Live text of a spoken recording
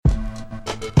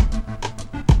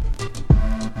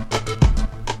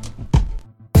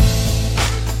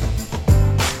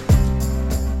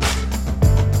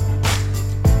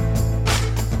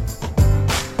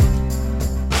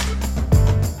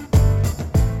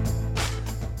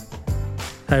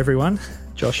Hey everyone,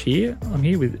 Josh here. I'm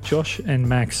here with Josh and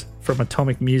Max from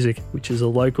Atomic Music, which is a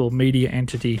local media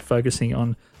entity focusing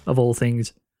on, of all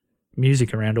things,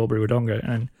 music around Albury-Wodonga.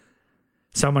 And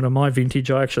someone of my vintage,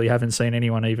 I actually haven't seen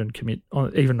anyone even commit,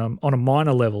 even on a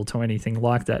minor level, to anything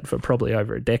like that for probably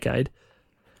over a decade.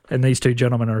 And these two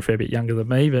gentlemen are a fair bit younger than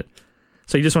me. But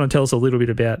so you just want to tell us a little bit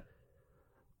about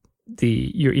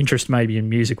your interest maybe in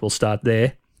music. We'll start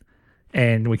there.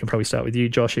 And we can probably start with you,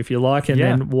 Josh, if you like, and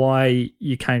then why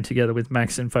you came together with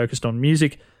Max and focused on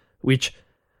music, which,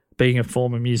 being a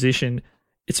former musician,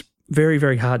 it's very,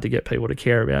 very hard to get people to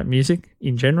care about music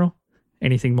in general,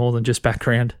 anything more than just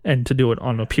background, and to do it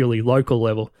on a purely local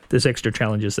level. There's extra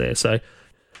challenges there. So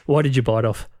why did you bite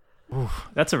off? Ooh,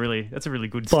 that's a really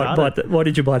good start. Why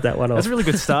did you bite that one off? That's a really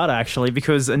good start, actually,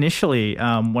 because initially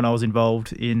when I was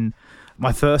involved in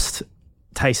my first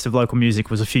taste of local music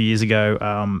was a few years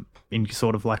ago, in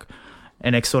sort of like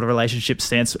an ex sort of relationship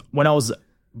stance. When I was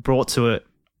brought to it,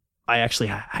 I actually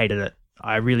hated it.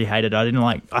 I really hated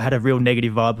it. I had a real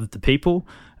negative vibe of the people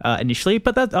initially,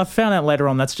 but that I found out later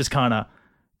on that's just kind of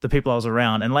the people I was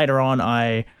around. And later on,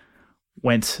 I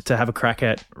went to have a crack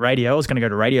at radio. I was going to go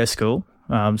to radio school.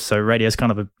 So radio is kind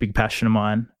of a big passion of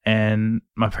mine. And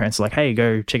my parents were like, hey,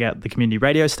 go check out the community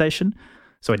radio station.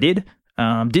 So I did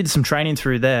some training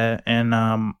through there. And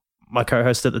my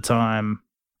co-host at the time,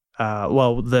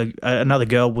 another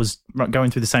girl was going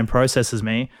through the same process as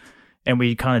me, and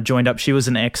we kind of joined up. She was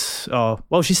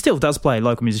she still does play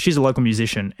local music. She's a local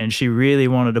musician, and she really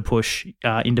wanted to push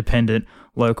independent,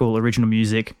 local, original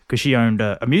music because she owned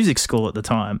a music school at the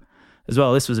time as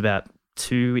well. This was about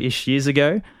 2-ish years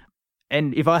ago.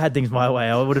 And if I had things my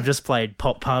way, I would have just played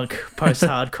pop punk,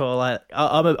 post-hardcore.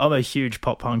 I'm a huge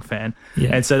pop punk fan. Yeah.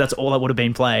 And so that's all that would have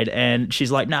been played. And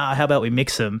she's like, nah, how about we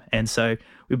mix them? And so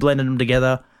we blended them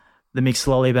together. The Mixed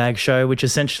Lollybag show, which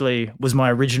essentially was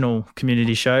my original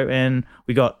community show, and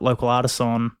we got local artists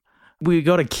on. We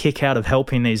got a kick out of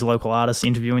helping these local artists,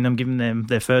 interviewing them, giving them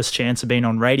their first chance of being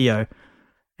on radio.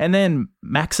 And then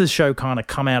Max's show kind of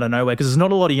come out of nowhere because there's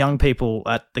not a lot of young people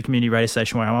at the community radio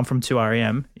station where I'm from,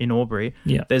 2REM in Albury.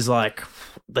 Yeah. There's like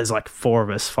 5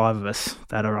 of us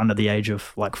that are under the age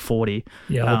of like 40.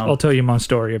 Yeah, I'll tell you my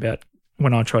story about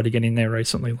when I tried to get in there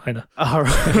recently later. All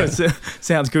right.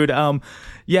 Sounds good.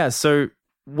 So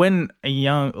when we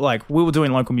were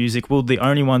doing local music, we were the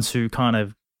only ones who kind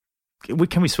of,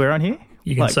 can we swear on here?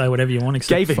 You can say whatever you want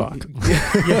except fuck.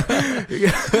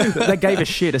 They gave a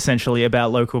shit essentially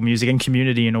about local music and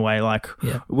community in a way.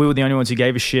 We were the only ones who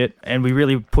gave a shit, and we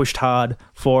really pushed hard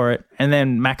for it. And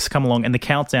then Max come along, and the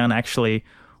countdown actually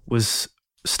was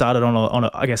started on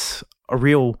a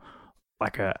real,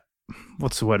 like a,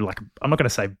 what's the word? Like, I'm not going to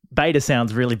say beta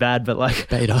sounds really bad, but like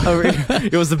beta.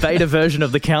 It was the beta version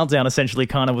of the countdown. Essentially,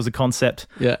 kind of was a concept.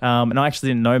 Yeah. And I actually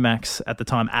didn't know Max at the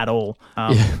time at all.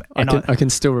 I can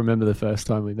still remember the first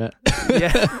time we met.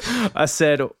 Yeah. I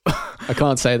said, I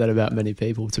can't say that about many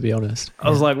people, to be honest. I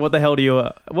was like, what the hell do you?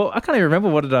 Well, I can't even remember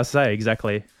what did I say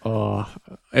exactly. So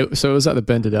it was at the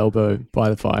Bended Elbow by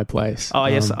the fireplace. Oh,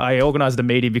 yes. I organised a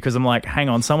meeting because I'm like, hang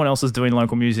on, someone else is doing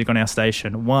local music on our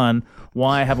station. One,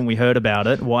 why haven't we heard about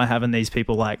it? Why haven't these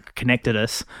people like connected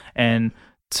us? And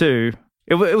two,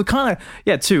 it was kind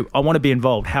of, two, I want to be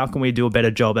involved. How can we do a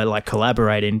better job at like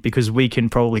collaborating? Because we can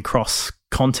probably cross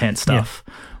content stuff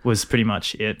was pretty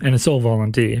much it. And it's all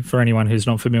volunteer for anyone who's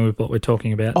not familiar with what we're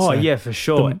talking about. Oh, yeah, for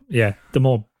sure. The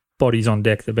more bodies on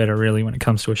deck, the better really when it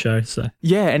comes to a show. So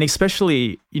yeah, and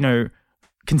especially,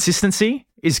 consistency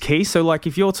is key. So like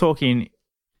if you're talking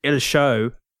at a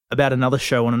show about another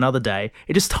show on another day,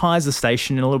 it just ties the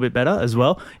station in a little bit better as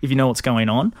well if you know what's going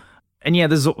on. And yeah,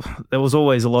 there was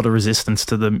always a lot of resistance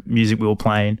to the music we were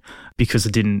playing because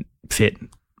it didn't fit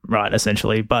right,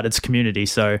 essentially. But it's community,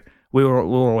 so we were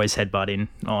always headbutting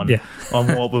on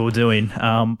what we were doing.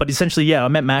 But essentially, I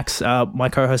met Max, my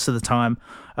co-host at the time.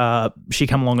 She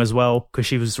came along as well because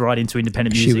she was right into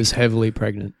independent music. She was heavily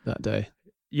pregnant that day.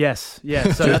 Yes,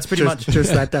 yeah. So that's pretty much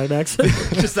just that day, Max.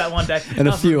 Just that one day, and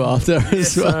a few after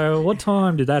as well. So, what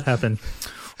time did that happen?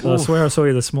 I swear I saw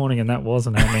you this morning, and that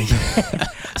wasn't happening.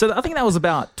 So I think that was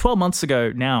about 12 months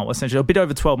ago now, essentially. A bit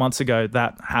over 12 months ago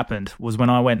that happened was when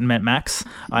I went and met Max.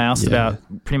 I asked about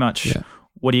pretty much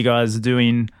what are you guys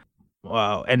doing?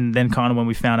 And then kind of when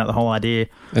we found out the whole idea.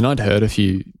 And I'd heard of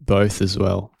you both as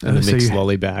well, and the Mixed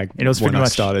Lollybag. It was when I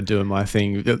started doing my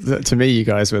thing. To me, you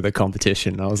guys were the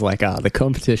competition. I was like, the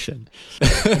competition.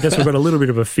 I guess we've got a little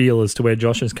bit of a feel as to where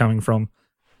Josh is coming from.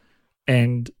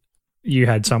 And you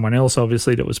had someone else,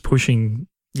 obviously, that was pushing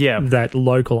that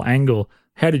local angle.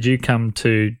 How did you come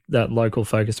to that local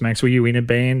focus, Max? Were you in a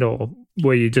band or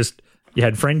were you just you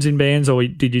had friends in bands, or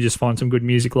did you just find some good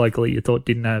music locally you thought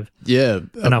didn't have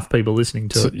enough people listening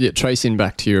to it? Yeah, tracing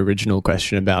back to your original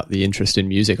question about the interest in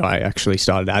music, I actually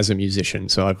started as a musician,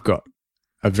 so I've got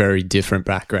a very different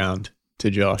background to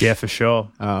Josh. Yeah, for sure.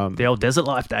 The old Desert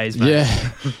Life days, mate.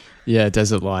 Yeah, yeah,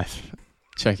 Desert Life.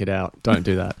 Check it out. Don't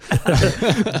do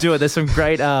that. Do it. There's some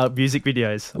great music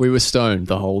videos. We were stoned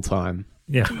the whole time.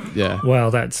 Yeah. Yeah. Well,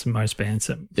 that's most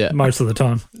bands. Most of the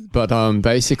time. But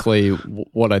basically,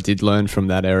 what I did learn from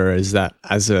that era is that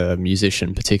as a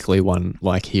musician, particularly one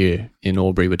like here in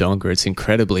Albury-Wodonga, it's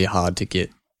incredibly hard to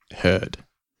get heard.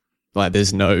 Like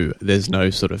there's no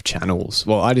sort of channels.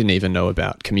 Well, I didn't even know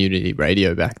about community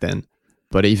radio back then.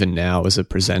 But even now as a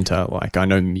presenter, like I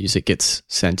know music gets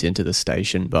sent into the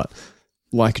station, but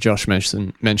like Josh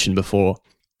mentioned before,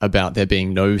 about there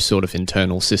being no sort of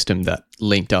internal system that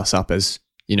linked us up as,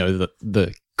 you know,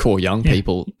 the core young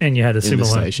people. And you had a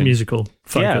similar musical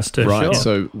focus too. Right. Sure.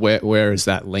 So where is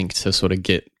that linked to sort of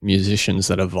get musicians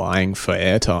that are vying for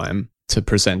airtime to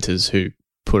presenters who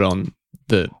put on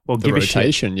the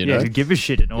rotation, you know? Yeah, who give a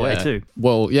shit in a way too.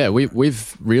 Well, yeah,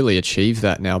 we've really achieved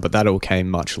that now, but that all came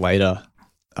much later.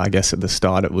 I guess at the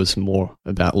start it was more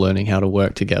about learning how to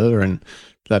work together, and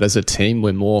that as a team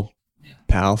we're more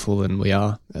powerful than we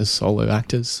are as solo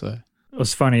actors. So it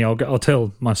was funny. I'll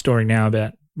tell my story now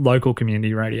about local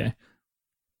community radio,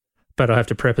 but I have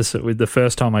to preface it with the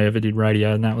first time I ever did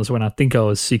radio, and that was when I think I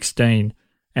was 16,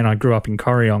 and I grew up in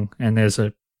Corryong, and there's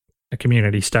a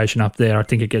community station up there. I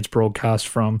think it gets broadcast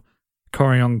from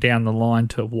Corryong down the line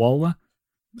to Wola,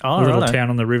 a little town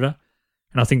on the river,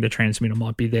 and I think the transmitter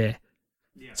might be there.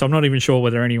 Yeah. So I'm not even sure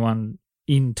whether anyone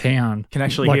in town can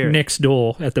actually hear it. Next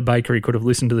door at the bakery could have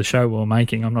listened to the show we were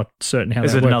making. I'm not certain how that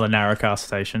worked. Is it another narrowcast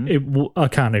station? I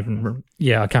can't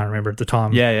remember at the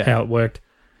time how it worked.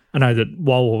 I know that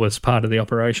Wola was part of the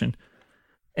operation,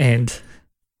 and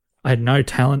I had no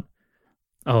talent.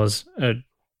 I was an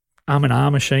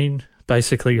R machine,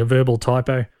 basically a verbal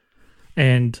typo,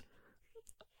 and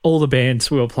all the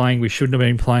bands we were playing, we shouldn't have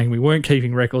been playing. We weren't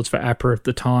keeping records for APRA at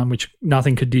the time, which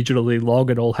nothing could digitally log.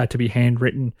 It all had to be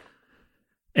handwritten.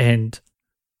 And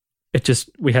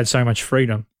we had so much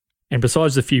freedom. And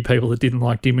besides the few people that didn't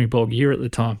like Dimmu Borgir at the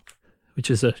time,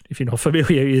 which is if you're not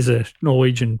familiar, is a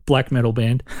Norwegian black metal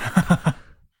band,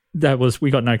 we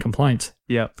got no complaints.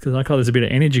 Yeah. Because I thought there's a bit of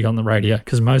energy on the radio,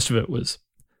 because most of it was,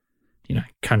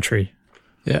 country.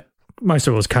 Yeah. Most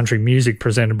of it was country music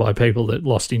presented by people that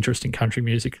lost interest in country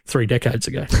music 3 decades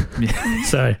ago. Yeah.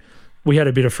 So we had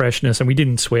a bit of freshness, and we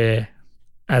didn't swear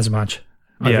as much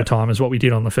over time as what we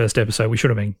did on the first episode. We should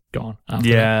have been gone after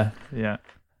that. Yeah.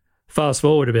 Fast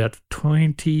forward about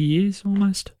 20 years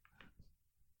almost.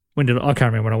 I can't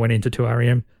remember when I went into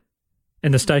 2RM.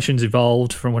 And the station's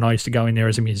evolved from when I used to go in there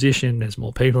as a musician. There's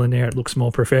more people in there. It looks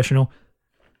more professional.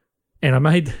 And I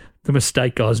made the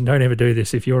mistake, guys, and don't ever do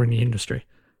this if you're in the industry.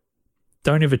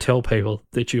 Don't ever tell people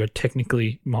that you are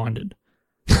technically minded.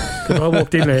 Because I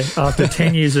walked in there after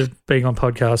 10 years of being on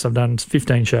podcasts. I've done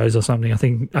 15 shows or something. I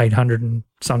think 800 and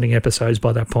something episodes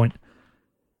by that point.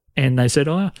 And they said,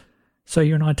 "Oh, so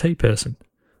you're an IT person?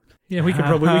 Yeah, we could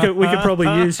probably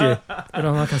use you." And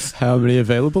I'm like, "How many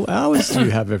available hours do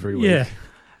you have every week?" Yeah,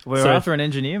 we're after an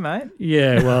engineer, mate.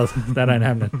 Yeah, well, that ain't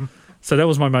happening. So that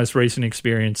was my most recent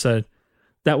experience. So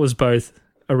that was both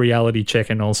a reality check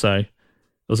and also it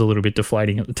was a little bit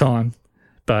deflating at the time.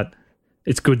 But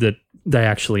it's good that they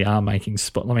actually are making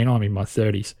spot. I mean, I'm in my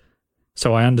 30s,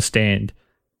 so I understand.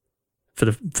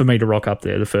 For me to rock up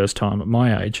there the first time at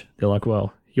my age, they're like,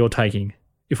 "Well, you're taking."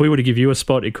 If we were to give you a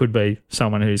spot, it could be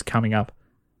someone who's coming up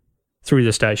through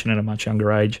the station at a much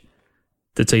younger age,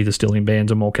 that's either still in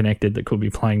bands or more connected, that could be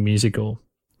playing music or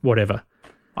whatever.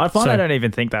 I find I don't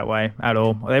even think that way at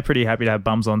all. They're pretty happy to have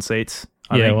bums on seats.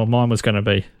 I think. Well, mine was going to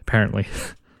be apparently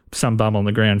some bum on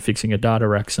the ground fixing a data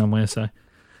rack somewhere, so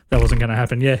that wasn't going to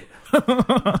happen. Yeah.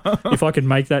 If I could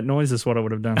make that noise, that's what I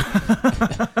would have done.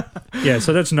 Yeah,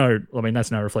 so that's no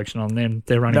reflection on them.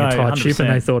 They're running a tight 100%. Ship, and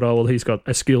they thought, "Oh, well, he's got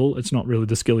a skill. It's not really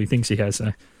the skill he thinks he has."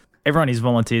 So everyone is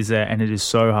volunteers there, and it is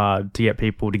so hard to get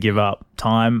people to give up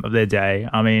time of their day.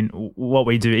 I mean, what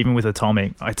we do, even with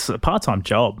Atomic, it's a part-time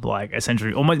job, like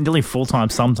essentially almost nearly full-time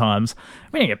sometimes.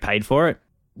 We don't get paid for it.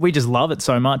 We just love it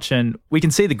so much, and we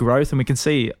can see the growth, and we can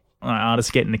see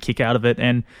artists getting a kick out of it.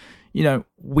 And,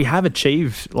 we have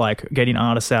achieved like getting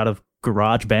artists out of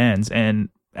garage bands and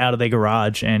out of their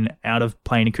garage and out of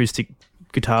playing acoustic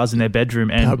guitars in their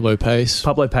bedroom. And Pablo Pace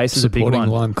is a big one.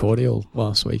 Supporting Lime Cordial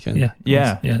last weekend.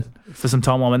 Yeah. For some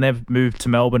time on, and they've moved to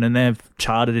Melbourne and they've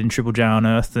charted in Triple J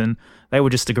Unearthed, and they were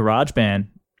just a garage band.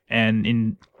 And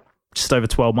in just over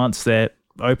 12 months, they're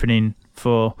opening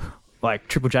for like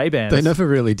Triple J bands. They never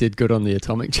really did good on the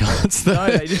Atomic charts, though.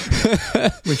 No, they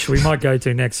didn't. which we might go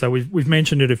to next. So we've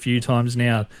mentioned it a few times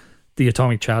now, the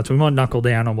Atomic charts. We might knuckle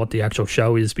down on what the actual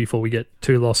show is before we get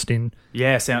too lost in.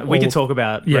 Yeah, we can talk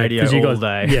about radio 'cause you all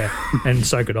guys- day. Yeah, and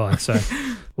so could I. So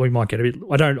we might get a bit.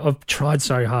 I've tried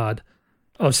so hard.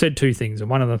 I've said two things, and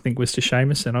one of them I think was to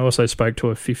Seamus, and I also spoke to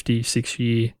a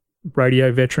 56-year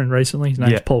radio veteran recently. His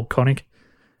name's Paul Connick.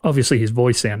 Obviously, his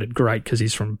voice sounded great because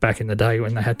he's from back in the day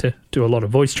when they had to do a lot of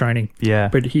voice training. Yeah.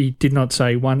 But he did not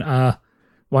say one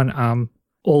one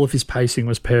all of his pacing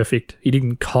was perfect. He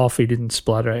didn't cough, he didn't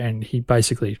splutter, and he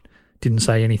basically didn't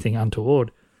say anything untoward.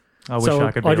 I wish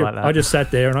I could be like that. I just sat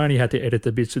there and I only had to edit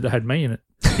the bits that had me in it.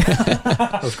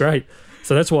 That was great.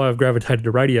 So that's why I've gravitated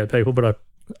to radio people, but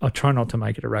I try not to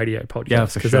make it a radio podcast Yeah,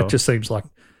 for because sure. that just seems like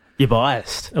You're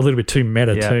biased. a little bit too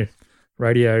meta Yeah. too.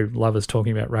 Radio lovers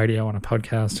talking about radio on a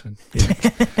podcast, and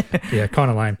yeah, kind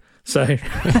of lame. So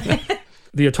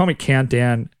the Atomic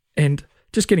Countdown, and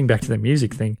just getting back to the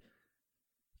music thing,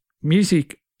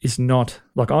 music is not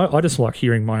like I just like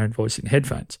hearing my own voice in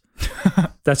headphones.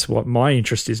 That's what my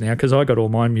interest is now, because I got all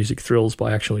my music thrills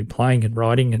by actually playing and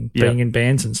writing and being in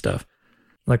bands and stuff.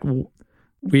 Like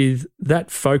with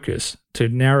that focus to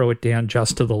narrow it down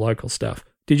just to the local stuff,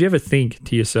 did you ever think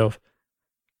to yourself,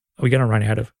 are we going to run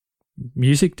out of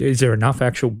music? Is there enough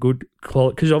actual good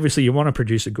quality? Because obviously you want to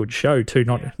produce a good show too.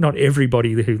 Not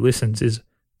everybody who listens is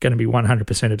going to be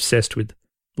 100% obsessed with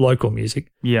local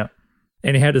music. Yeah.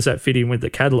 And how does that fit in with the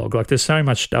catalogue? Like there's so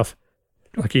much stuff,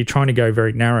 like you're trying to go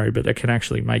very narrow, but that can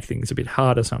actually make things a bit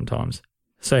harder sometimes.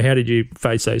 So how did you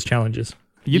face those challenges?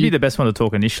 You'd be the best one to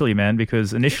talk initially, man,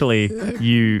 because initially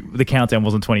the countdown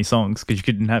wasn't 20 songs because you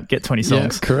couldn't get 20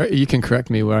 songs. Yeah, correct. You can correct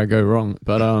me where I go wrong,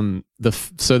 but the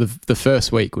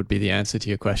first week would be the answer to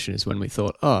your question, is when we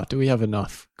thought, do we have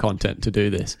enough content to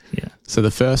do this? Yeah. So the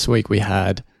first week we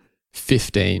had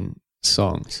 15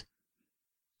 songs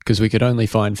because we could only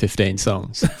find 15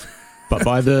 songs. But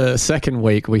by the second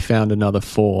week we found another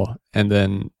 4, and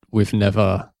then we've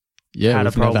never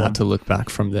had to look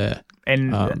back from there.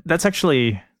 And that's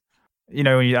actually,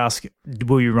 when you ask,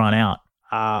 will you run out?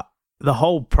 The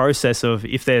whole process of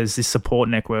if there's this support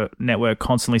network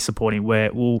constantly supporting,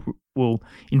 where will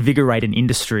invigorate an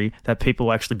industry that people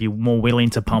will actually be more willing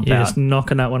to pump out. Just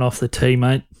knocking that one off the tee,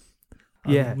 mate.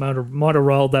 Yeah. Might have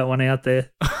rolled that one out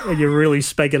there. And you're really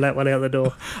spanking that one out the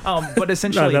door. But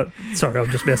essentially... Sorry, I'm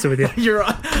just messing with you. You're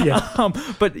right. Yeah.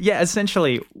 But yeah,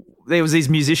 essentially... There was these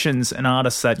musicians and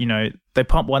artists that, they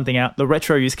pump one thing out. The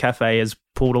Retro Youth Cafe has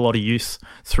pulled a lot of youth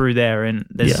through there, and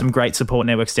there's some great support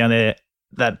networks down there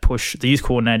that push. The youth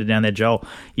coordinator down there, Joel,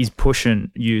 he's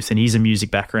pushing youth, and he's a music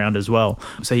background as well.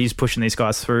 So he's pushing these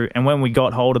guys through. And when we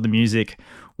got hold of the music,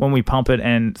 when we pump it,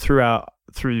 and through our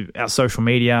social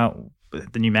media,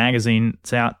 the new magazine,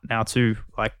 it's out now too.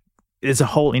 Like, there's a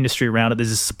whole industry around it.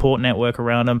 There's a support network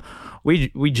around them. They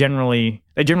generally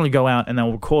go out and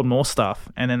they'll record more stuff,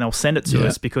 and then they'll send it to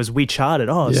us because we charted.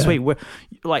 Sweet. We're,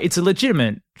 like, it's a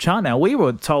legitimate chart now. We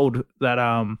were told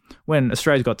that when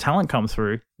Australia's Got Talent come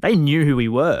through, they knew who we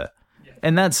were.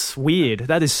 And that's weird.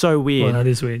 That is so weird. Well, that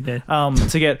is weird, yeah.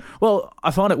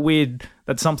 I find it weird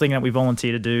that's something that we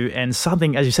volunteer to do, and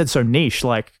something, as you said, so niche.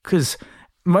 Like, because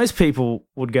most people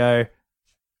would go,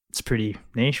 it's pretty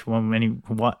niche. Well,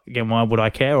 why would I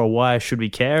care, or why should we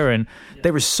care? And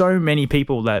there are so many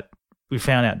people that we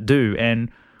found out do,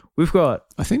 and we've got...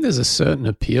 I think there's a certain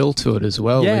appeal to it as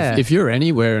well. Yeah. If you're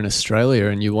anywhere in Australia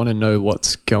and you want to know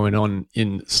what's going on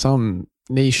in some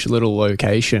niche little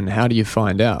location, how do you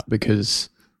find out? Because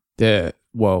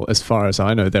as far as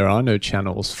I know, there are no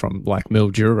channels from like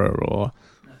Mildura or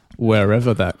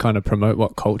wherever that kind of promote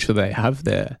what culture they have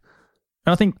there.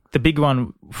 And I think the big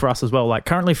one for us as well, like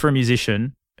currently for a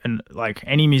musician, and like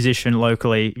any musician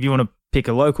locally, if you want to pick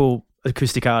a local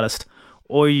acoustic artist,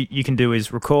 all you can do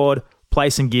is record, play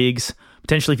some gigs.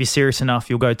 Potentially, if you're serious enough,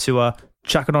 you'll go tour,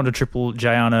 chuck it onto Triple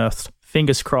J Unearthed.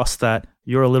 Fingers crossed that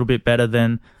you're a little bit better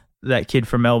than that kid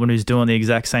from Melbourne who's doing the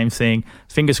exact same thing.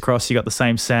 Fingers crossed you got the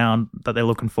same sound that they're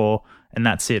looking for, and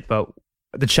that's it. But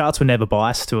the charts were never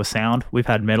biased to a sound. We've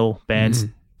had metal bands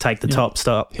take the top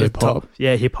stuff. Hip-hop.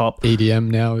 Yeah, hip-hop.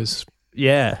 EDM now is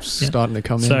starting to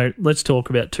come in. So let's talk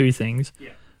about two things. Yeah.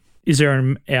 Is there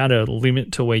an outer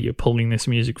limit to where you're pulling this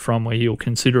music from, where you'll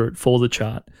consider it for the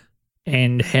chart?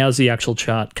 And how's the actual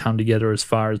chart come together as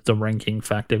far as the ranking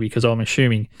factor? Because I'm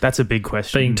assuming that's a big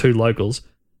question. Being two locals,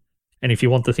 and if you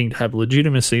want the thing to have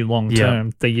legitimacy long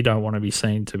term, then you don't want to be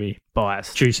seen to be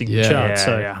biased, juicing the chart.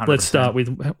 So let's start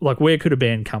with, like, where could a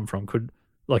band come from?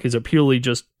 Is it purely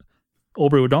just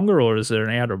Albury Wodonga, or is there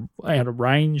an out of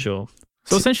range? Or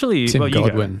so essentially, Tim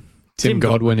Godwin. Tim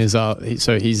Godwin is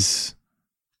he's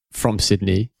from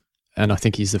Sydney, and I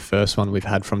think he's the first one we've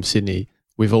had from Sydney.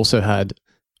 We've also had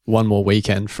One More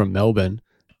Weekend from Melbourne,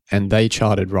 and they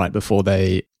charted right before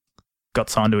they got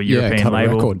signed to a European cut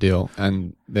label. a record deal,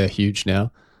 and they're huge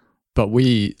now. But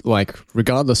we, like,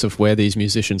 regardless of where these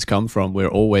musicians come from, we're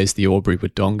always the Albury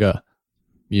Wodonga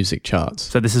music charts.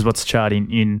 So this is what's charting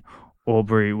in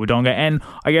Albury Wodonga. And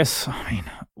I guess,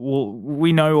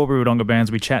 we know Albury Wodonga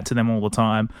bands. We chat to them all the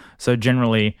time. So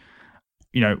generally,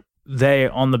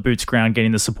 they're on the boots ground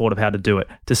getting the support of how to do it.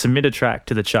 To submit a track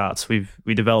to the charts, we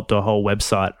developed a whole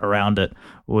website around it.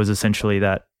 It was essentially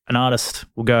that an artist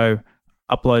will go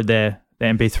upload their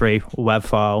MP3 or WAV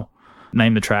file,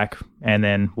 name the track, and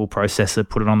then we'll process it,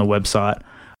 put it on the website.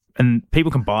 And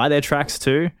people can buy their tracks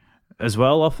too as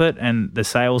well off it, and the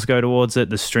sales go towards it,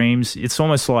 the streams. It's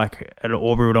almost like an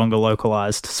Albury Wodonga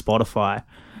localized Spotify,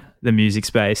 the music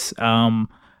space. And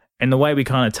the way we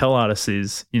kind of tell artists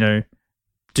is,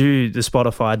 do the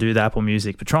Spotify, do the Apple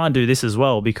Music, but try and do this as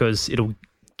well, because you'll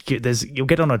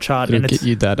get on a chart. It'll and get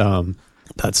you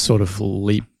that sort of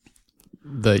leap,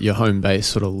 your home base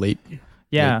sort of leap.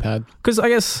 Yeah, pad. Because I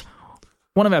guess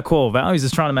one of our core values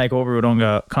is trying to make Albury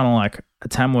Wodonga kind of like a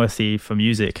Tamworthy for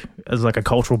music, as like a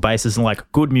cultural basis, and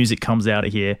like good music comes out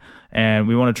of here. And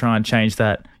we want to try and change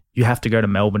that. You have to go to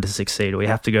Melbourne to succeed, or you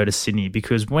have to go to Sydney,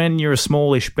 because when you're a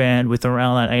smallish band with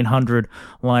around that 800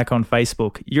 like on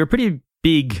Facebook, you're pretty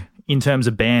big in terms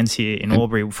of bands here in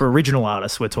Albury. For original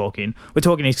artists, we're talking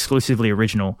exclusively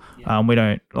original. We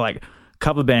don't like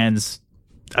cover bands.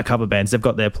 Cover bands, they've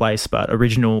got their place, but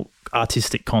original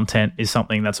artistic content is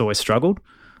something that's always struggled.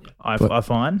 I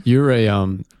find you're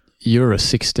a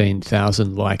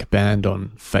 16,000 like band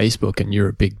on Facebook, and you're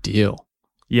a big deal.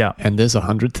 Yeah, and there's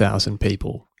 100,000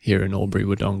 people here in Albury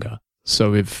Wodonga.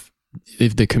 So if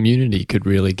the community could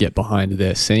really get behind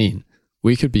their scene,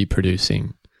 we could be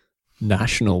producing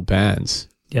national bands.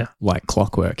 Yeah, like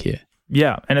clockwork here.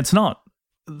 Yeah, and it's not,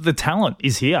 the talent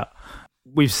is here.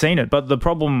 We've seen it, but the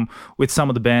problem with some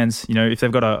of the bands, if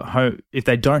they've got if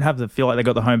they don't feel like they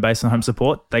got the home base and home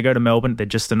support, they go to Melbourne, they're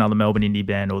just another Melbourne indie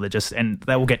band, or and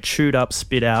they will get chewed up,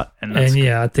 spit out,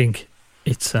 I think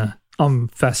it's I'm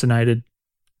fascinated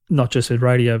not just with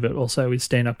radio but also with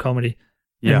stand-up comedy.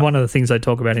 Yeah. And one of the things they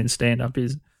talk about in stand-up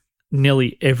is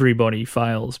nearly everybody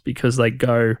fails because they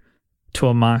go to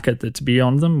a market that's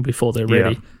beyond them before they're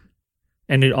ready. Yeah.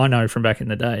 And I know from back in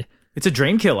the day, it's a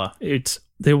dream killer.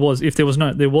 There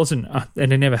wasn't,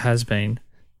 and there never has been,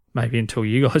 maybe until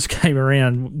you guys came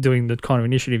around doing the kind of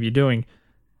initiative you're doing.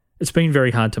 It's been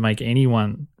very hard to make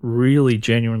anyone really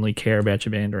genuinely care about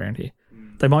your band around here.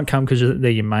 They might come because they're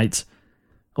your mates,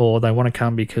 or they want to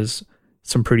come because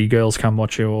some pretty girls come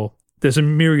watch you, or there's a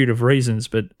myriad of reasons,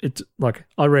 but it's like,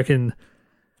 I reckon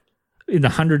in the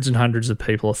hundreds and hundreds of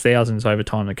people, or thousands over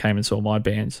time that came and saw my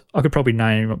bands, I could probably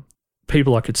name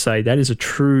people I could say that is a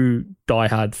true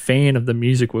diehard fan of the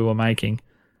music we were making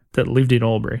that lived in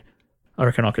Albury. I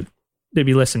reckon there'd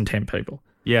be less than 10 people.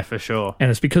 Yeah, for sure.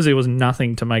 And it's because there was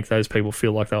nothing to make those people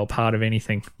feel like they were part of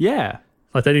anything. Yeah.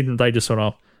 Like they just sort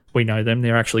of, we know them,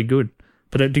 they're actually good.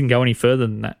 But it didn't go any further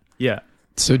than that. Yeah.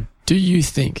 So do you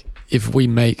think if we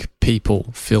make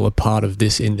people feel a part of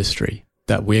this industry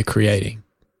that we're creating,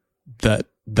 that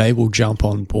they will jump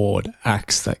on board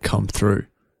acts that come through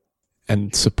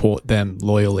and support them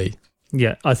loyally?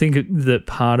 Yeah, I think that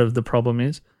part of the problem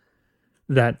is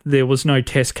that there was no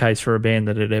test case for a band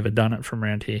that had ever done it from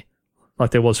around here.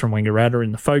 Like there was from Wangaratta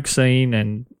in the folk scene,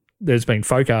 and there's been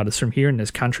folk artists from here, and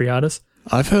there's country artists.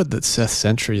 I've heard that Seth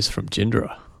Sentry is from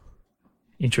Gindra.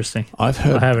 Interesting. I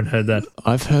haven't heard that.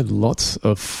 I've heard lots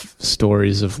of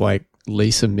stories of like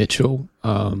Lisa Mitchell.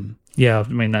 Yeah, I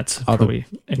mean, that's probably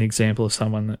an example of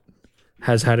someone that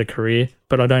has had a career,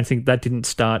 but I don't think that didn't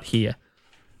start here.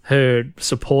 Her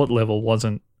support level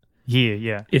wasn't here,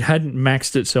 yeah. It hadn't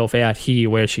maxed itself out here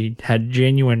where she had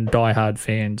genuine diehard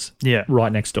fans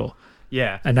right next door.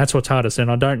 Yeah. And that's what's hardest.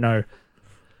 And I don't know.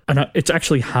 And it's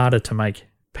actually harder to make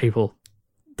people.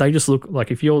 They just look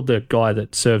like, if you're the guy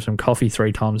that serves them coffee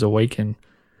 3 times a week and,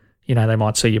 they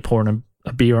might see you pouring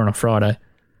a beer on a Friday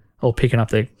or picking up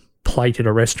their plate at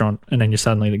a restaurant, and then you're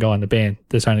suddenly the guy in the band.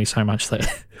 There's only so much they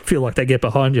feel like they get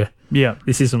behind you. Yeah.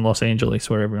 This isn't Los Angeles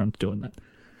where everyone's doing that.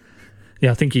 Yeah,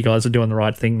 I think you guys are doing the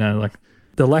right thing though. Like,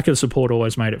 the lack of support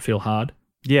always made it feel hard.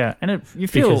 Yeah, and you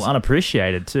feel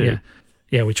unappreciated too.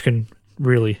 Yeah, which can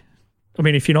really... I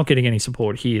mean, if you're not getting any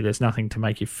support here, there's nothing to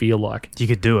make you feel like... you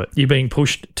could do it. You're being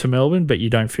pushed to Melbourne, but you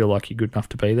don't feel like you're good enough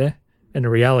to be there. And the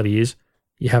reality is,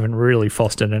 you haven't really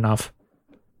fostered enough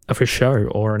of a show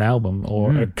or an album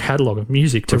or a catalogue of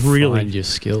music to really... find your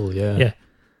skill, yeah. Yeah.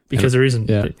 because there isn't.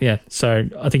 Yeah. Yeah. So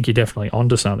I think you're definitely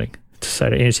onto something. So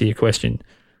to answer your question,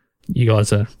 you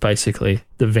guys are basically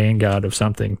the vanguard of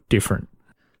something different.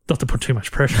 Not to put too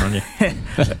much pressure on you.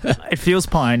 It feels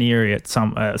pioneering at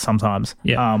sometimes.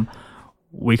 Yeah.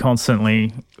 We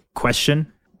constantly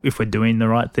question if we're doing the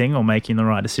right thing or making the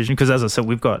right decision. Because as I said,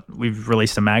 we've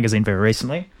released a magazine very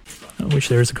recently. I wish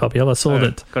there is a copy of. I saw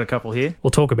that. Got a couple here.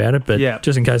 We'll talk about it, but Yeah.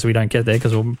 just in case we don't get there,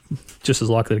 because we're just as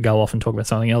likely to go off and talk about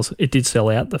something else. It did sell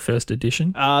out, the first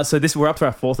edition. So we're up to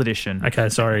our 4th edition. Okay,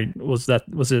 sorry. Was The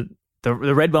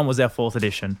red one was our 4th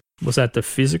edition. that the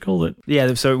physical that?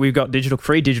 Yeah, so we've got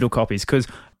free digital copies because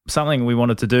something we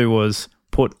wanted to do was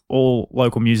put all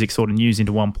local music sort of news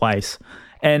into one place.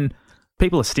 And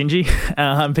people are stingy,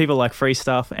 people like free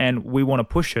stuff, and we want to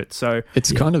push it. So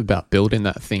It's kind of about building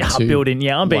that thing too.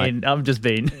 I'm just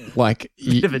being Like a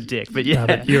bit of a dick, but yeah.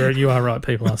 No, but you are right.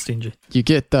 People are stingy. you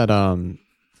get that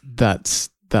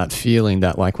that feeling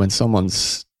that like when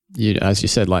someone's, as you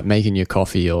said, like making your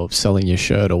coffee or selling your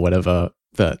shirt or whatever,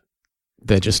 that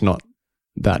they're just not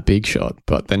that big shot.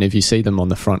 But then if you see them on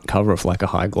the front cover of like a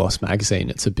high gloss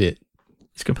magazine, it's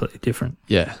completely different.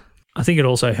 yeah. I think it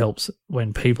also helps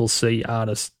when people see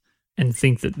artists and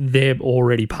think that they're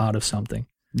already part of something.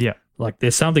 Yeah. Like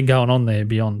there's something going on there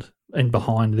beyond and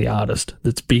behind the artist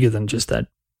that's bigger than just that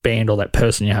band or that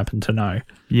person you happen to know.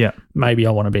 Yeah. Maybe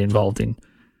I want to be involved in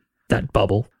that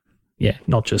bubble. Yeah,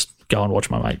 not just go and watch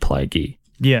my mate play a gig.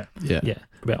 Yeah. Yeah. Yeah.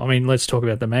 But, I mean, let's talk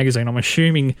about the magazine. I'm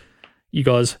assuming you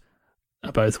guys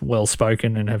are both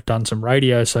well-spoken and have done some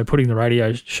radio, so putting the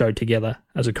radio show together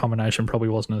as a combination probably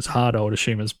wasn't as hard, I would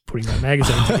assume, as putting the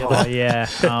magazine together. Oh, yeah.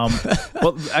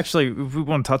 Well, actually, if we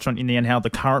want to touch on, in the end, how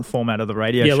the current format of the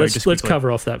radio show... let's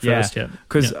cover off that first, yeah.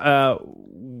 Because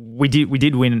we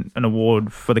did win an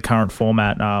award for the current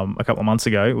format a couple of months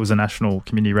ago. It was a National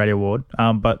Community Radio Award.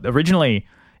 But originally,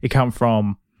 it came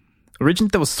from...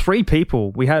 there was 3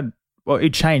 people. We had... Well,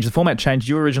 it changed. The format changed.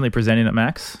 You were originally presenting at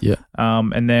Max. Yeah.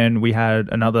 And then we had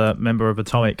another member of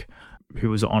Atomic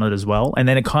who was on it as well. And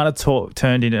then it kind of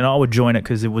turned in, and I would join it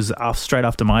because it was straight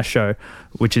after my show,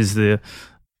 which is the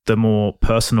more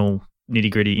personal,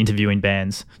 nitty-gritty interviewing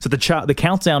bands. So the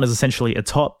countdown is essentially a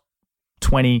top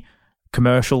 20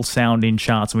 commercial sounding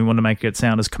charts, and we want to make it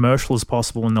sound as commercial as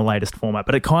possible in the latest format.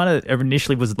 But it kind of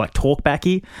initially was like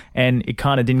talkbacky, and it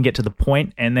kind of didn't get to the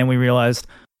point. And then we realized...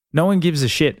 no one gives a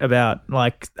shit about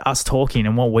like us talking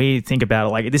and what we think about it.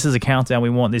 Like, this is a countdown. We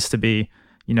want this to be,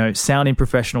 sounding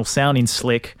professional, sounding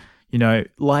slick,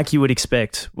 like you would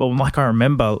expect. Well, like I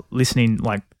remember listening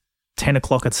like 10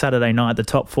 o'clock at Saturday night, the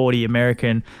top 40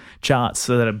 American charts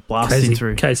that are blasting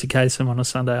through. Casey Kasem on a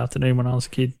Sunday afternoon when I was a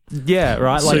kid. Yeah,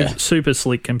 right. Like super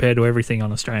slick compared to everything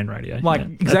on Australian radio. Like, yeah,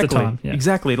 exactly. At the time, yeah.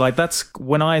 Exactly. Like, that's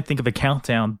when I think of a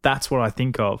countdown, that's what I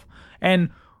think of. And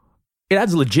it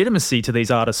adds legitimacy to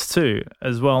these artists too,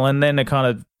 as well. And then it kind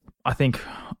of, I think,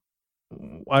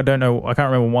 I don't know, I can't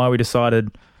remember why we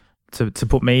decided to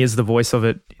put me as the voice of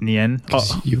it in the end.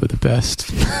 'Cause you were the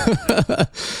best.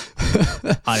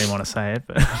 I didn't want to say it,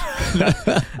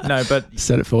 but no, but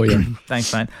Said it for you.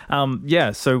 thanks, man.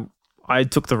 Yeah, so I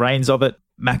took the reins of it.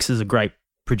 Max is a great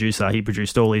producer. He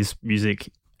produced all his music.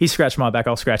 He scratched my back,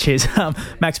 I'll scratch his.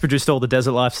 Max produced all the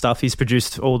Desert Life stuff. He's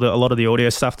produced a lot of the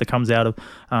audio stuff that comes out of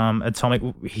Atomic.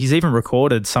 He's even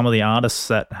recorded some of the artists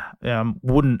that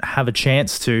wouldn't have a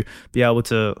chance to be able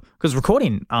to, because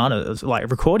recording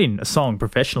a song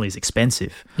professionally is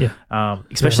expensive. Yeah.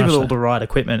 Especially with all so. the right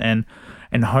equipment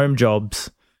and home jobs,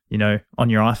 on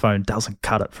your iPhone doesn't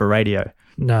cut it for radio.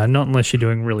 No, not unless you're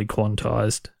doing really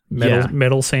quantized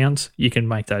metal sounds. You can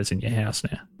make those in your house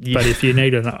now. Yeah. But if you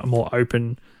need a more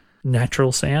open,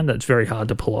 natural sound, that's very hard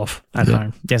to pull off at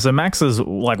home. Yeah, so Max has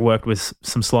like worked with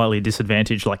some slightly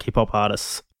disadvantaged like hip hop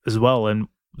artists as well, and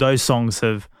those songs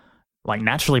have like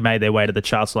naturally made their way to the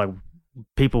charts. Like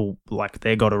people like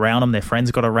they got around them, their friends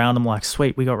got around them. Like,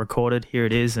 sweet, we got recorded. Here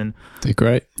it is, and They're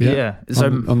great. yeah. So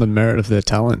on the merit of their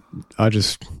talent, I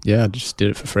just did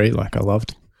it for free. Like I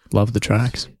loved the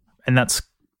tracks. and that's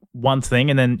one thing.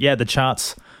 And then the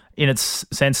charts in its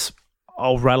sense,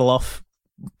 I'll rattle off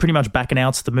pretty much back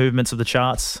announce the movements of the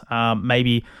charts,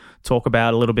 maybe talk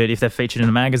about a little bit if they're featured in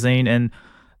a magazine. And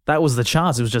that was the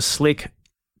charts. It was just slick,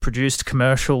 produced,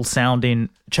 commercial sounding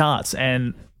charts.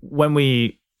 And when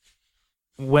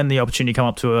the opportunity came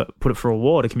up to put it for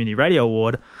award, a community radio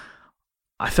award,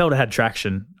 I felt it had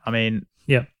traction. I mean,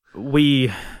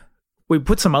 we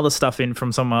put some other stuff in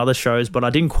from some other shows, but I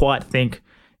didn't quite think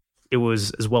it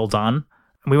was as well done.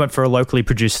 And we went for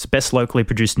best locally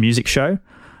produced music show.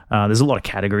 There's a lot of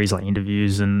categories like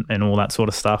interviews and all that sort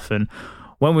of stuff. And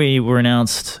when we were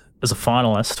announced as a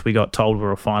finalist, we got told we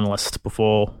were a finalist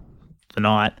before the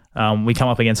night. we come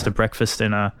up against a breakfast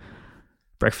and a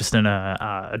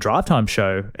drive time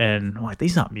show, and like,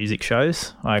 these aren't music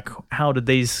shows. Like, how did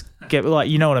these get, like,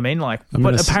 you know what I mean? Like,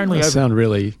 but apparently I sound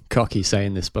really cocky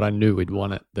saying this, but I knew we'd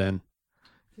won it then.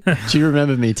 Do you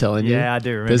remember me telling you? Yeah, I do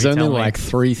remember. There's you only telling like me.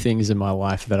 3 things in my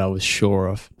life that I was sure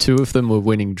of. 2 of them were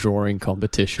winning drawing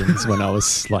competitions when I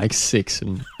was like 6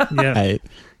 and 8.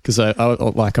 Because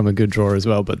I'm a good drawer as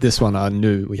well. But this one, I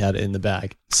knew we had it in the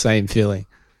bag. Same feeling.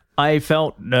 I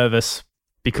felt nervous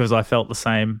because I felt the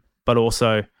same, but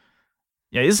also,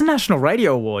 yeah, it's a national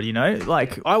radio award, you know?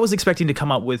 Like, I was expecting to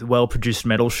come up with well-produced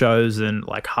metal shows and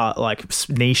like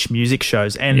niche music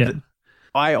shows. And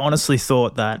I honestly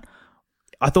thought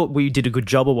we did a good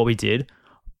job of what we did,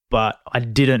 but I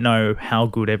didn't know how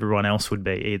good everyone else would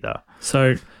be either.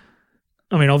 So,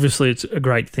 I mean, obviously it's a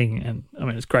great thing, and I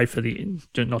mean, it's great for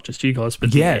not just you guys,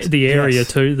 but the area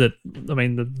too. That, I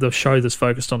mean, the show that's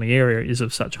focused on the area is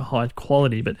of such a high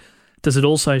quality, but does it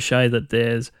also show that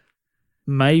there's,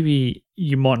 maybe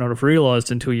you might not have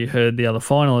realised until you heard the other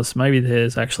finalists, maybe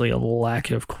there's actually a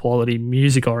lack of quality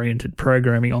music-oriented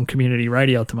programming on community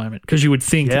radio at the moment? Because you would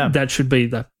think that should be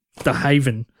the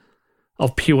haven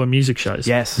of pure music shows.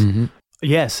 Yes. Mm-hmm.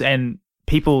 Yes, and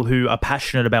people who are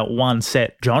passionate about one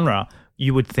set genre,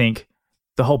 you would think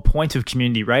the whole point of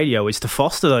community radio is to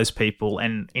foster those people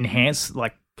and enhance,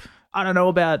 like, I don't know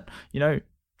about,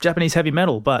 Japanese heavy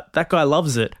metal, but that guy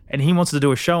loves it and he wants to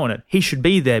do a show on it. He should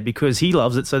be there because he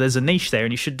loves it, so there's a niche there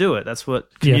and he should do it. That's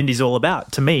what community's all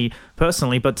about, to me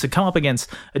personally. But to come up against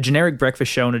a generic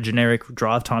breakfast show and a generic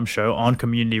drive time show on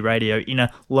community radio in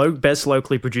a best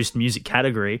locally produced music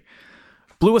category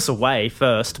blew us away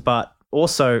first, but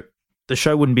also the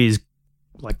show wouldn't be as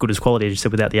good as quality, as you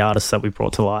said, without the artists that we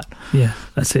brought to light. Yeah,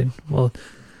 that's it. Well,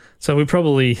 so we've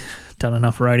probably done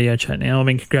enough radio chat now. I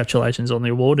mean, congratulations on the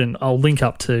award, and I'll link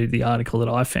up to the article that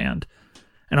I found.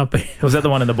 And was that the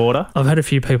one in the Border? I've had a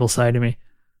few people say to me,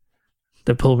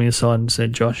 they pulled me aside and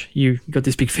said, "Josh, you got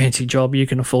this big fancy job. You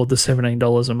can afford the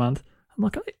 $17 a month." I'm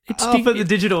like, for the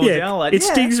digital download. It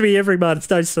stings me every month.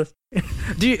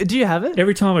 Do you have it?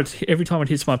 Every time it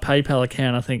hits my PayPal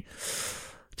account, I think,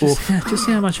 just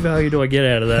how much value do I get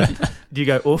out of that? Do you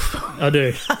go, oof? I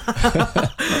do.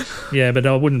 Yeah, but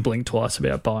I wouldn't blink twice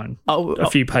about buying a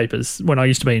few papers. When I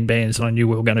used to be in bands and I knew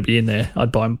we were going to be in there,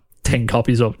 I'd buy 10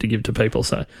 copies of it to give to people.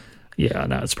 So, yeah, I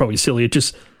know it's probably silly.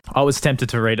 I was tempted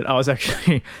to read it. I was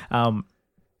actually,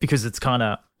 because it's kind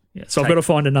of... Yeah, so I've got to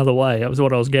find another way. That was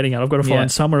what I was getting at. I've got to find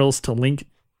somewhere else to link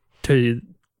to.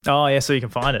 Oh, yeah, so you can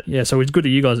find it. Yeah, so it's good that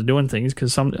you guys are doing things,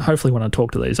 because hopefully when I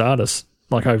talk to these artists,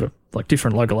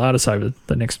 different local artists over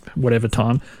the next whatever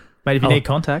time. Mate, if you need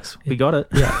contacts, we got it.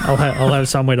 Yeah, I'll have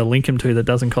somewhere to link them to that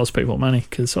doesn't cost people money,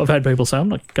 because I've had people say, I'm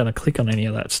not going to click on any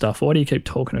of that stuff. Why do you keep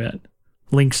talking about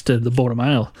links to the Border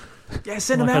Mail? Yeah,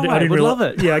 send them our way. We'd love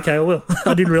it. Yeah, okay, I will.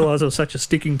 I didn't realise it was such a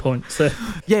sticking point. So.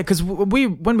 Yeah, because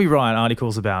when we write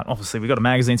articles about, obviously we've got a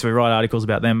magazine, so we write articles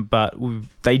about them, but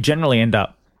they generally end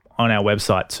up on our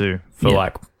website too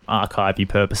for archivey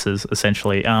purposes,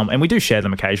 essentially. And we do share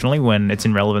them occasionally when it's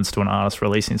in relevance to an artist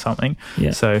releasing something.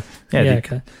 Yeah. So, okay.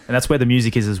 And that's where the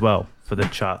music is as well for the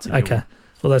charts. Okay.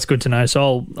 Well, that's good to know.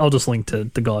 So I'll just link to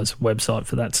the guy's website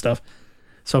for that stuff.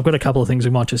 So I've got a couple of things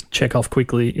we might just check off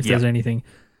quickly if there's anything.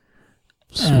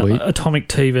 Sweet. Atomic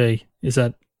TV, is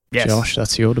that? Yes. Josh,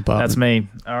 that's your department. That's me.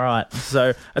 All right.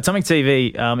 So Atomic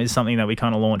TV is something that we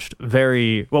kind of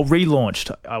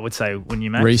relaunched, I would say, when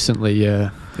you met. Recently,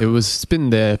 yeah. It's been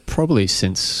there probably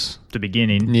since... the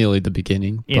beginning. Nearly the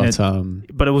beginning.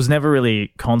 But it was never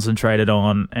really concentrated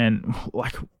on, and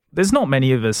there's not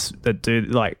many of us that do,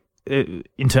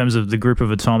 in terms of the group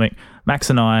of Atomic. Max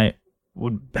and I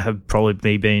would have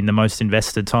probably been the most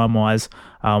invested time-wise.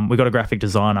 We got a graphic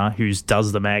designer who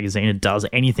does the magazine and does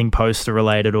anything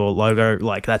poster-related or logo,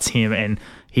 that's him, and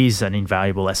he's an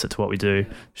invaluable asset to what we do.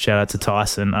 Shout out to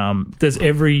Tyson. There's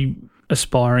every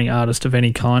aspiring artist of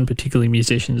any kind, particularly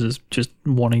musicians, is just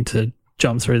wanting to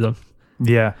jump through the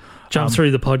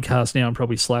through the podcast now and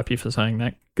probably slap you for saying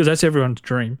that, because that's everyone's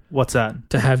dream. What's that?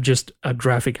 To have just a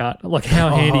graphic art. How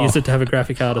handy is it to have a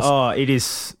graphic artist? Oh, it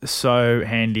is so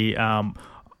handy.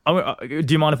 Do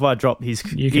you mind if I drop his...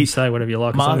 You can say whatever you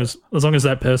like, as long as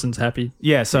that person's happy.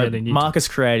 Yeah, so Marcus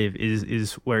Creative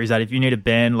is where he's at. If you need a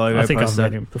band logo I think poster,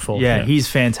 I've met him before. Yeah, he's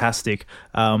fantastic.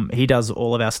 He does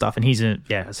all of our stuff, and he's a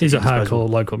hardcore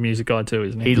local music guy too,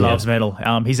 isn't he? He loves metal.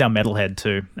 He's our metalhead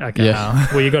too. Okay. Yeah.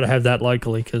 Well, you got to have that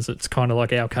locally, because it's kind of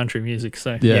like our country music.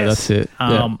 So that's it.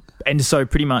 And so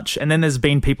pretty much, and then there's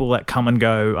been people that come and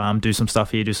go, do some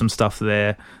stuff here, do some stuff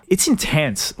there. It's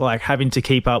intense, having to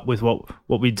keep up with what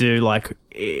we do.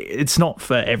 It's not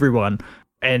for everyone.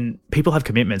 and people have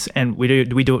commitments, and we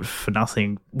do it for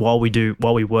nothing while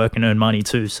we work and earn money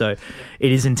too. So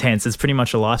it is intense. It's pretty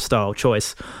much a lifestyle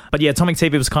choice. But yeah, Atomic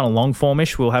TV was kind of long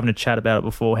formish. We were having a chat about it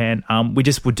beforehand. We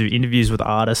just would do interviews with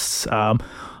artists,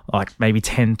 like maybe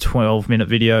 10, 12-minute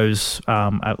videos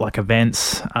at like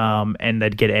events, and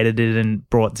they'd get edited and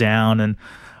brought down.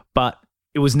 But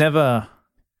it was never,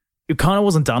 it kind of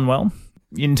wasn't done well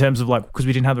in terms of like, because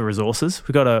we didn't have the resources.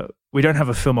 We don't have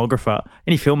a filmographer.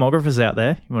 Any filmographers out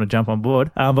there, you want to jump on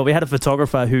board? But we had a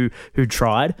photographer who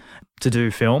tried to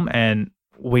do film, and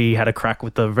we had a crack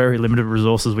with the very limited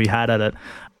resources we had at it.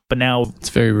 But now it's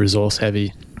very resource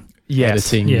heavy.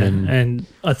 Yes. Editing. Yeah, and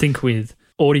I think with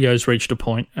audio's reached a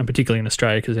point, and particularly in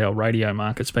Australia because our radio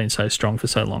market's been so strong for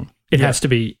so long, it has to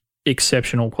be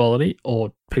exceptional quality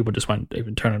or people just won't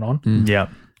even turn it on. Yeah.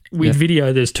 With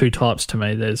video, there's two types to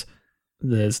me. There's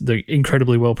the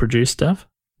incredibly well-produced stuff,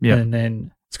 and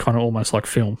then it's kind of almost like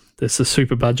film. There's the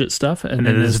super budget stuff, and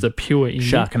then there's the pure indie,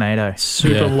 Sharknado,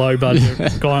 super low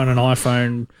budget guy on an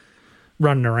iPhone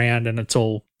running around, and it's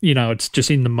all, it's just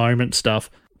in the moment stuff.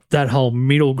 That whole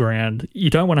middle ground, you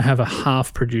don't want to have a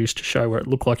half-produced show where it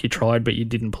looked like you tried but you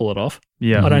didn't pull it off.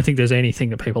 Yeah. I don't think there's anything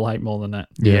that people hate more than that.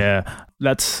 Yeah.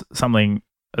 That's something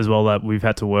as well that we've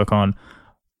had to work on.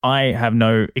 I have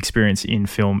no experience in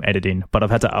film editing, but I've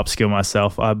had to upskill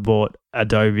myself. I bought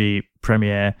Adobe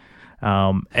Premiere.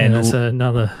 And that's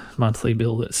another monthly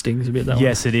bill that stings a bit.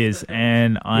 Yes, it is.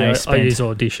 And I use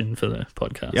Audition for the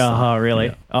podcast. Oh, really?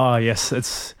 Yeah. Oh, yes.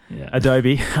 It's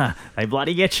Adobe. They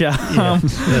bloody get you.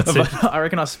 But I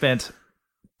reckon I spent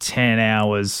 10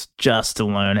 hours just to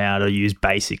learn how to use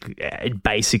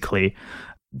basically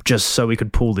just so we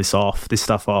could pull this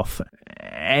stuff off.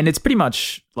 And it's pretty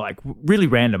much like really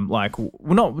random. Like,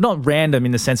 we're not random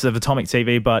in the sense of Atomic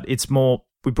TV, but it's more,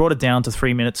 we brought it down to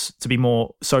 3 minutes to be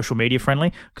more social media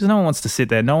friendly because no one wants to sit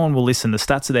there. No one will listen. The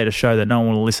stats are there to show that no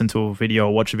one will listen to a video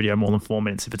or watch a video more than 4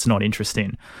 minutes if it's not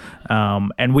interesting.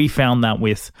 And we found that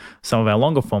with some of our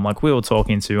longer form. Like, we were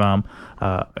talking to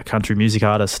a country music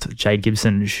artist, Jade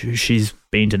Gibson. She's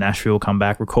been to Nashville, come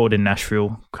back, recorded in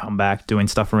Nashville, come back, doing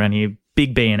stuff around here.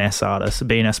 Big B&S artist, a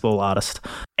B&S ball artist.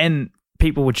 And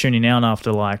people were tuning out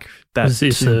after like that. Was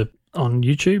this on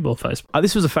YouTube or Facebook?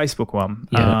 This was a Facebook one.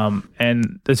 Yeah.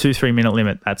 And the 2-3 minute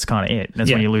limit, that's kind of it.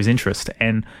 That's when you lose interest.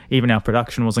 And even our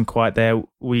production wasn't quite there.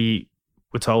 We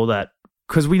were told that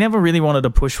because we never really wanted to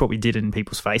push what we did in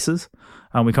people's faces.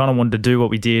 We kind of wanted to do what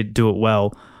we did, do it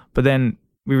well. But then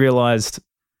we realized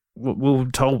we were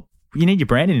told, you need your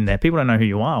branding in there. People don't know who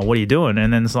you are. What are you doing?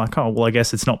 And then it's like, oh, well, I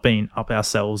guess it's not being up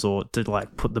ourselves or to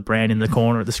like put the brand in the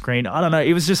corner of the screen. I don't know.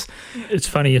 It was just... It's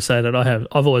funny you say that.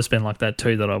 I've always been like that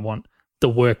too, that I want the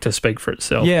work to speak for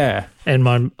itself. Yeah. And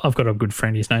I've got a good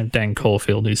friend, his name Dan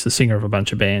Caulfield, who's the singer of a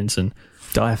bunch of bands. And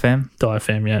Diaphem,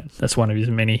 yeah. That's one of his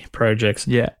many projects.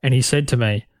 Yeah. And he said to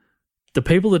me, the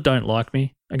people that don't like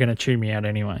me are going to tune me out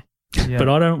anyway. Yeah. But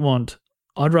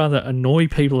I'd rather annoy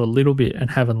people a little bit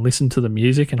and have them listen to the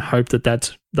music and hope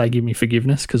that they give me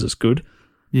forgiveness because it's good.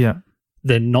 Yeah.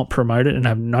 Than not promote it and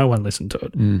have no one listen to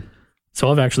it. So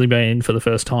I've actually been, for the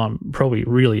first time, probably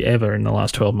really ever in the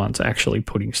last 12 months, actually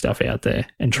putting stuff out there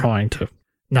and trying to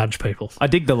nudge people. I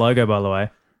dig the logo, by the way.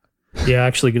 Yeah,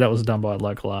 actually, that was done by a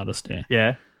local artist, yeah.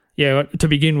 Yeah? Yeah, to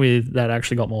begin with, that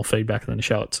actually got more feedback than the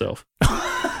show itself.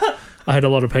 I had a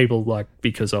lot of people, like,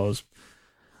 because I've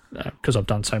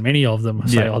done so many of them,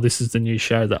 say, oh, this is the new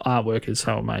show. The artwork is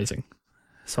so amazing.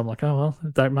 So I'm like, oh, well,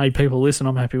 if that made people listen,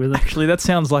 I'm happy with it. Actually, that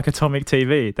sounds like Atomic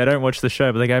TV. They don't watch the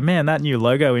show, but they go, man, that new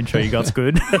logo intro you got's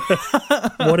good.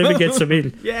 Whatever gets them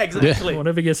in. Yeah, exactly.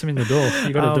 Whatever gets them in the door,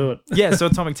 you got to do it. Yeah, so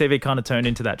Atomic TV kind of turned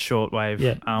into that shortwave.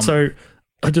 Yeah. So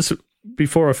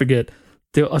before I forget,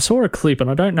 I saw a clip, and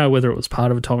I don't know whether it was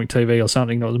part of Atomic TV or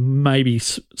something that was maybe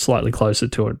slightly closer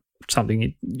to it,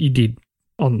 something you did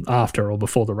on after or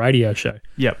before the radio show.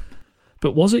 Yep.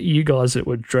 But was it you guys that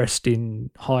were dressed in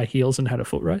high heels and had a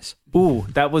foot race? Ooh,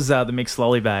 that was the mixed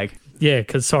lolly bag. Yeah,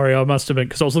 because I must have been,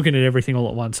 because I was looking at everything all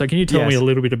at once. So can you tell me a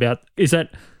little bit about, is that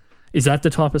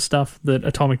the type of stuff that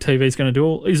Atomic TV is going to do?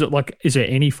 Or is there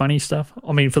any funny stuff?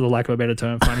 I mean, for the lack of a better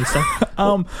term, funny stuff?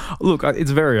 Look, it's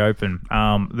very open.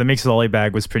 The mixed lolly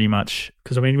bag was pretty much...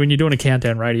 Because, I mean, when you're doing a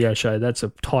countdown radio show, that's a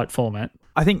tight format.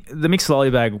 I think the mixed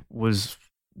lolly bag was,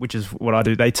 which is what I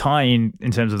do, they tie in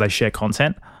terms of they share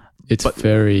content. It's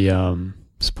very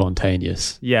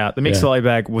spontaneous. Yeah, the mixed lolly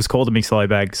bag was called the mixed lolly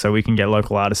bag, so we can get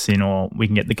local artists in, or we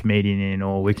can get the comedian in,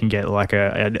 or we can get like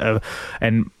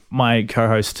and my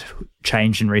co-host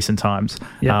changed in recent times.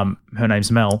 Yeah. Her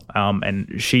name's Mel,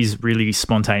 and she's really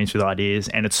spontaneous with ideas,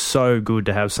 and it's so good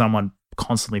to have someone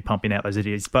constantly pumping out those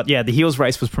idiots. But yeah, the Heels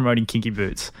race was promoting Kinky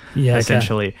Boots, Yeah, okay.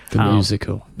 essentially. The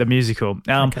musical. The musical.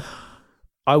 Okay.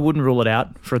 I wouldn't rule it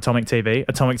out for Atomic TV.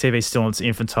 Atomic TV is still in its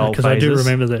infantile Because phases. I do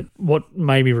remember that. What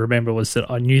made me remember was that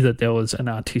I knew that there was an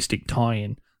artistic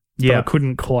tie-in. But Yeah, I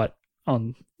couldn't quite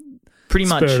on pretty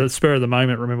much. spur of the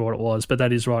moment remember what it was. But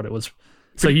that is right. It was.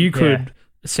 So you could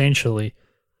essentially,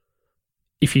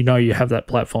 if you know you have that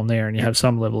platform there and you have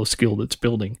some level of skill that's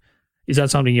building, is that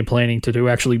something you're planning to do?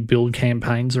 Actually build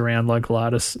campaigns around local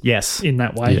artists Yes. in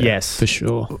that way? Yeah, Yes. for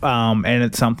sure. And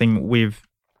it's something we've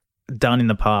done in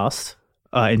the past,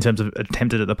 in terms of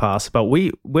attempted at the past. But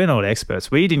we're not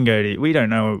experts. We didn't go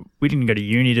to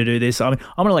uni to do this. I mean,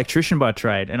 I'm an electrician by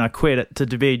trade, and I quit it to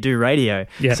do radio.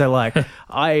 Yeah. So like,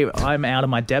 I'm out of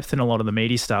my depth in a lot of the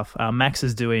media stuff. Max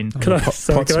is doing. Can I just ask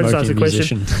a Pot-smoking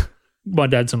question? musician. My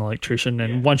dad's an electrician,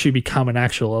 and once you become an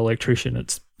actual electrician,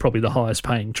 it's probably the highest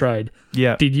paying trade.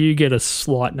 Yeah. Did you get a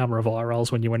slight number of eye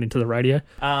rolls when you went into the radio?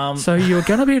 So You were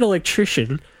going to be an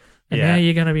electrician, and Yeah. now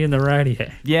you're going to be in the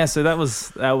radio. yeah. So that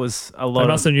was a I lot.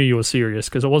 must have knew you were serious,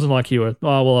 because it wasn't like you were,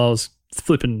 I was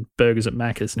flipping burgers at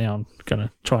Macca's. Now I'm going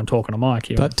to try and talk on a mic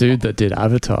here. That dude that did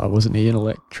Avatar, wasn't he an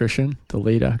electrician, the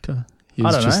lead actor? He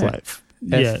was I don't just know. like,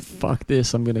 Yeah. fuck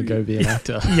this, I'm going to go be an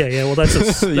actor. yeah, well, that's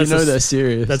a, You that's know a, they're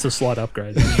serious. that's a slight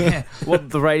upgrade. Yeah. Well,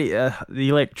 the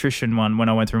electrician one, when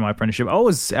I went through my apprenticeship, I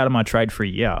was out of my trade for a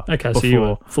year. Okay, so you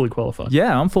were fully qualified.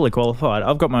 Yeah, I'm fully qualified.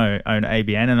 I've got my own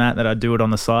ABN and that I do it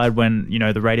on the side when,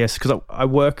 the radio, because I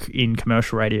work in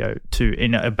commercial radio too,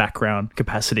 in a background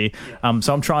capacity.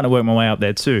 So I'm trying to work my way up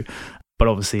there too. But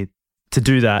obviously, to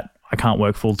do that, I can't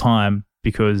work full time,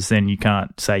 because then you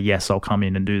can't say, yes, I'll come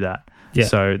in and do that. Yeah.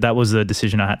 So that was the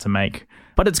decision I had to make.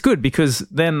 But it's good, because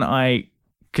then I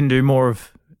can do more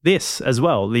of this as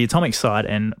well, the Atomic side,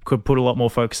 and could put a lot more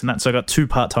focus in that. So I got 2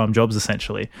 part-time jobs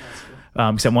essentially,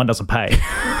 except one doesn't pay.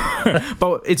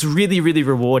 But it's really, really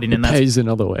rewarding. And it pays in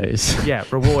other ways. yeah,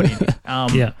 rewarding.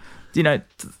 Yeah.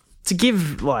 To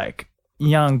give like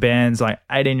young bands, like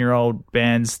 18-year-old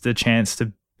bands, the chance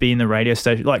to be in the radio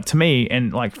station, like to me,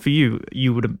 and like for you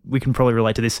we can probably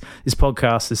relate to this. This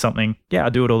podcast is something, I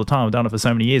do it all the time. I've done it for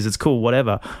so many years. It's cool,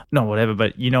 not whatever,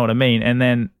 but you know what I mean. And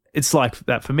then it's like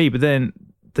that for me, but then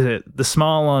the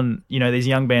smile on, these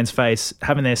young bands' face,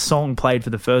 having their song played for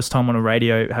the first time on a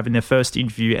radio, having their first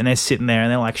interview, and they're sitting there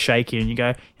and they're like shaking, and you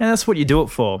go, that's what you do it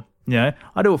for. I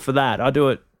do it for that. I do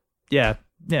it. Yeah.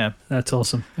 That's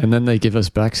awesome. And then they give us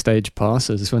backstage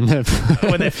passes when they're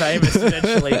When they're famous,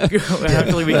 eventually.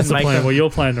 Hopefully we That's can the make plan. them. Well, you're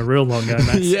playing a real long game,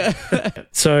 Max. yeah.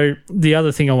 So the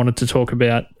other thing I wanted to talk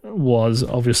about was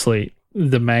obviously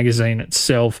the magazine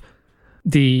itself,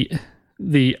 the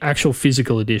actual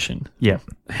physical edition. Yeah.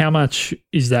 How much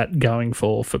is that going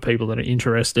for people that are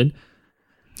interested?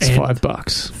 It's And $5.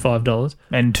 $5.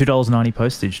 And $2.90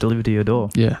 postage delivered to your door.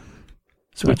 Yeah.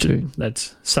 So which too.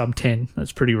 that's sub 10.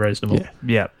 That's pretty reasonable. Yeah.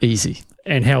 Yeah. Easy.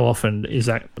 And how often is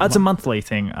that? It's a monthly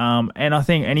thing. And I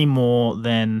think any more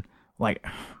than like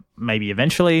maybe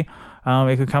eventually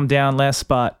it could come down less,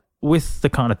 but with the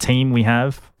kind of team we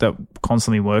have that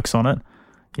constantly works on it,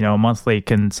 a monthly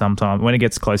can sometimes, when it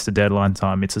gets close to deadline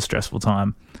time, it's a stressful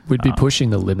time. We'd be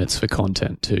pushing the limits for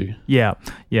content too. Yeah.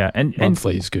 Yeah. And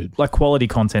Monthly is good. like quality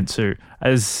content too.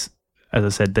 As I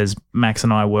said, there's Max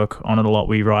and I work on it a lot.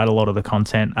 We write a lot of the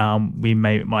content. We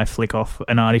might flick off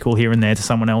an article here and there to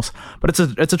someone else, but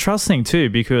it's a trust thing too,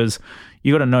 because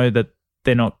you got to know that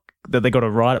they got to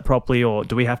write it properly, or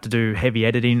do we have to do heavy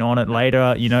editing on it later?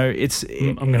 I'm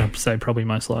going to say probably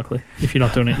most likely if you're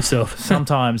not doing it yourself.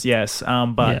 sometimes yes,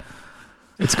 but Yeah.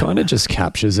 It's kind of just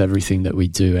captures everything that we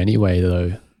do anyway,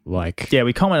 though. Like,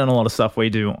 we comment on a lot of stuff we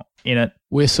do in it.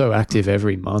 we're so active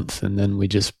every month, and then we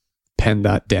just pen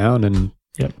that down and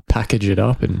package it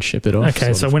up and ship it off.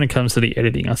 Okay, so when it comes to the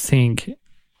editing, I think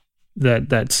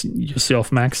that's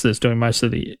yourself, Max, that's doing most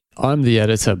of the... I'm the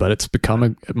editor, but it's become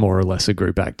a more or less a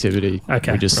group activity.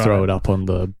 Okay, we just right. throw it up on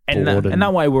the And board. and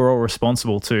that way we're all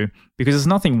responsible too, because there's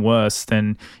nothing worse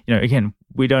than, again,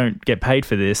 we don't get paid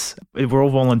for this. We're all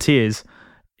volunteers.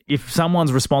 If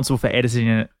someone's responsible for editing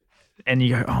it and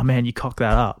you go, oh man, you cock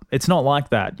that up. It's not like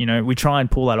that. We try and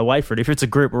pull that away for it. If it's a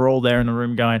group, we're all there in the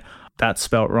room going, that's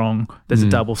spelt wrong. There's a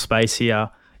double space here,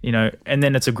 and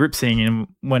then it's a group thing. And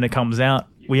when it comes out,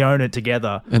 we own it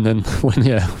together. And then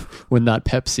when that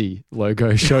Pepsi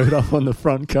logo showed up on the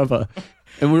front cover,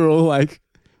 and we were all like,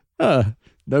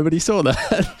 nobody saw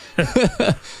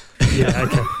that. Yeah,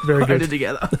 okay. Very Own good. it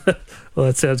together. Well,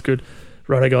 that sounds good.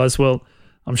 Righto, guys. Well,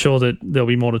 I'm sure that there'll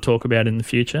be more to talk about in the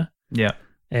future, Yeah.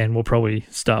 and we'll probably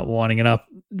start winding it up.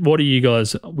 What do you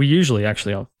guys... We usually,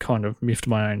 actually, I've kind of miffed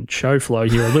my own show flow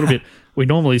here a little bit. we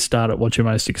normally start at what you're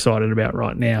most excited about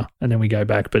right now, and then we go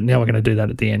back. But now we're going to do that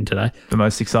at the end today. The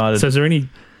most excited. So, is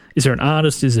there an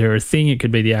artist? Is there a thing? It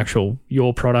could be the actual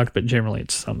your product, but generally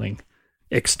it's something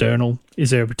external. Is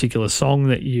there a particular song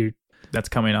that's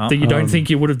coming up that you don't think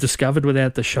you would have discovered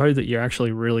without the show that you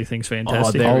actually really think's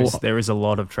fantastic? There is a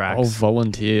lot of tracks. I'll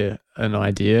volunteer an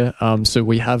idea. So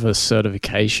we have a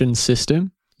certification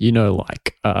system,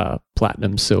 like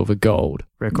platinum, silver, gold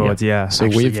records. Yeah. So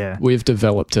we've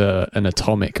developed an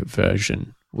atomic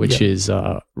version, which is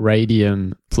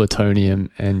radium, plutonium,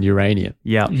 and uranium.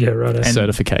 Yeah. Yeah, right.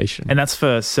 Certification. And that's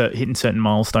for hitting certain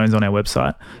milestones on our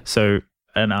website. So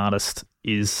an artist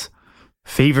is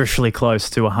feverishly close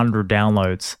to 100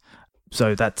 downloads.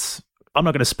 So I'm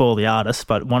not going to spoil the artist,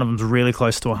 but one of them's really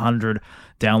close to 100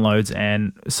 downloads.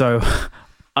 And so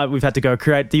we've had to go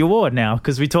create the award now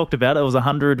because we talked about it. It was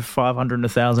 100, 500, and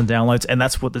 1,000 downloads. And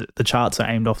that's what the charts are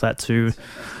aimed off that too.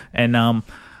 And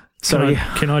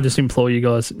can I just implore you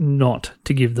guys not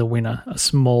to give the winner a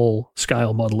small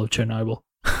scale model of Chernobyl?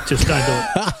 Just don't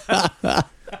do it.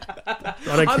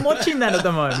 I'm watching that at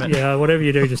the moment. Yeah, whatever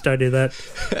you do, just don't do that.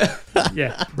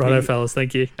 Yeah, righto, fellas.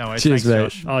 Thank you. No worries. Cheers,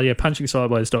 Thanks, mate. Josh. Oh, yeah,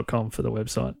 punchingsideways.com for the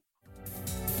website.